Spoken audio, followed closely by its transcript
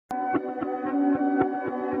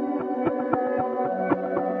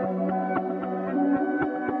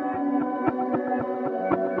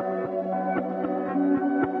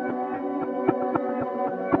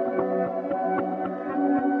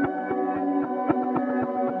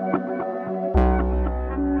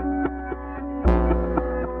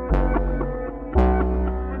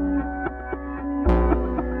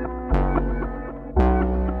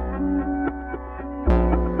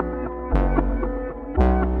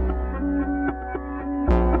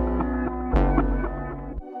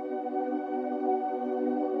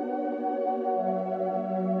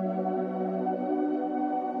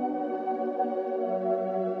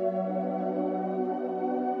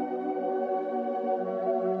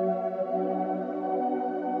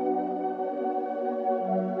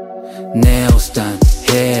Nails done,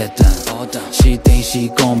 hair done, all done. She thinks she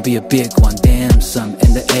gon' be a big one, damn some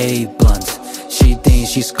in the A blunt. She thinks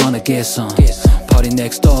she's gonna get some. Party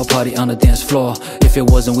next door, party on the dance floor. If it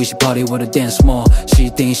wasn't, we should party with a dance more. She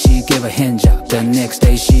thinks she gave a hand job. The next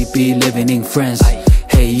day she be living in France.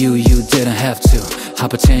 Hey you didn't have to. High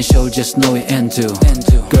potential, just know it and do.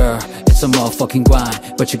 Girl, it's a motherfucking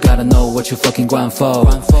grind, but you gotta know what you fucking grind for.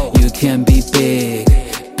 You can be big,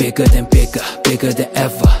 bigger than bigger, bigger than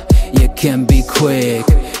ever. You can be quick,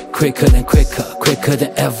 quicker than quicker, quicker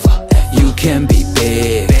than ever. You can be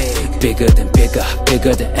big, bigger than bigger,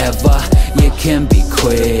 bigger than ever. You can be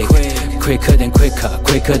quick, quicker than quicker,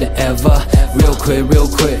 quicker than ever. Real quick, real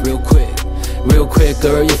quick, real quick, real quick,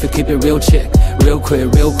 girl, if you keep it real chick. Real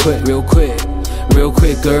quick, real quick, real quick, real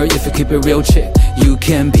quick, girl, if you keep it real chick. You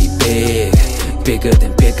can be big, bigger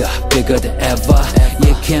than bigger, bigger than ever.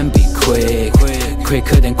 You can be quick,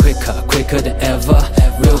 quicker than quicker, quicker than ever.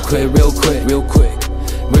 Real quick, real quick, real quick,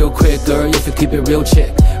 real quick, girl, if you keep it real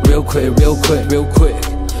chick. Real quick, real quick, real quick,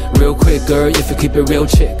 real quick, girl, if you keep it real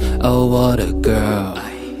chick. Oh, what a girl.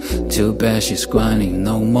 Too bad she's grinding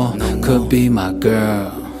no more. Could be my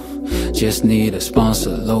girl. Just need a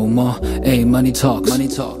sponsor, low more. Ayy, money talks, money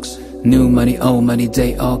talks. New money, old money,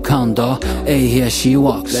 they all count, dawg. Ayy, here she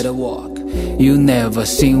walks, let her walk. You never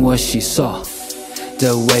seen what she saw.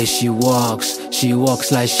 The way she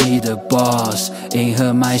walks like she the boss. In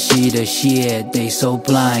her mind she the shit, they so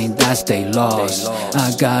blind, that's they lost.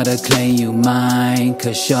 I gotta claim you mine,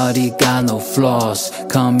 cause shawty got no flaws.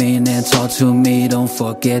 Come in and talk to me, don't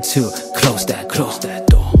forget to close that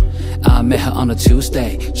door. I met her on a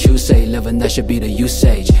Tuesday, living that should be the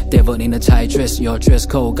usage. Devil in a tight dress, your dress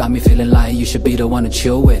code got me feeling like you should be the one to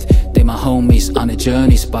chill with. They my homies on the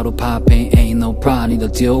journeys, bottle popping ain't no problem to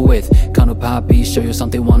deal with. Counter poppy, show you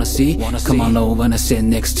something wanna see. Come on over and sit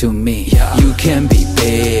next to me. You can be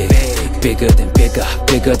big, bigger than bigger,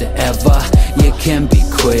 bigger than ever. You can be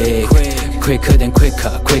quick, quicker than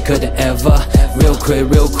quicker, quicker than ever. Real quick,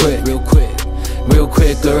 real quick, real quick, real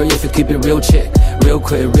quick, girl, if you keep it real chick. Real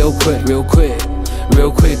quick, real quick, real quick,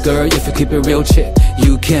 real quick, girl, if you keep it real chick.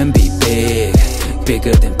 You can be big,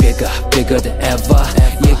 bigger than bigger, bigger than ever.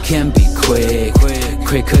 You can be quick,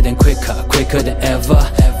 quicker than quicker, quicker than ever.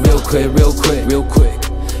 Real quick, real quick, real quick,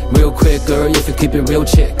 real quick, girl, if you keep it real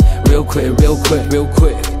chick. Real quick, real quick, real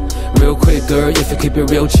quick, real quick, girl, if you keep it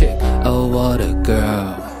real chick. Oh, what a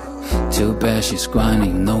girl. Too bad she's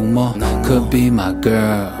grinding no more. Could be my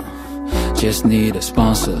girl. Just need a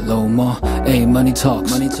sponsor, low more. Ayy, money talks,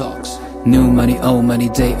 money talks. New money, old money,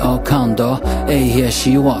 they all count, dawg. Ayy, here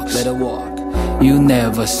she walks, let her walk. You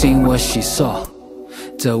never seen what she saw.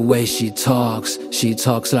 The way she talks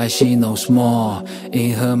like she knows more.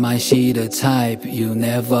 In her mind she the type you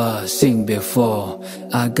never seen before.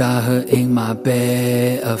 I got her in my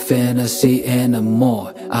bed, a fantasy and a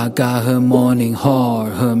more. I got her morning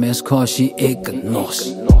hard, her man's call she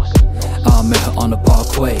ignores. I met her on the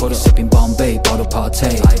parkway, sipping Bombay, bottle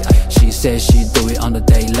party. She said she do it on the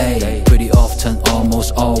daily, pretty often,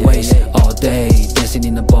 almost always, all day, dancing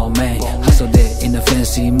in the ball, man. Hustle there in the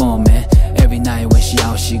fancy mall, man. Every night when she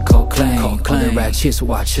out, she call claim. All the ratchets,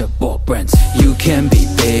 watch her ball brands. You can be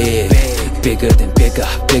big, bigger than bigger,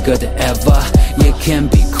 bigger than ever. You can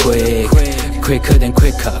be quick, quicker than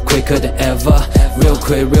quicker, quicker than ever. Real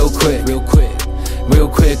quick, real quick, real quick, real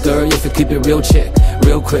quick, girl, if you keep it real chick.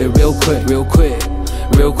 Real quick, real quick, real quick,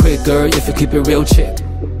 real quick, girl, if you keep it real chick.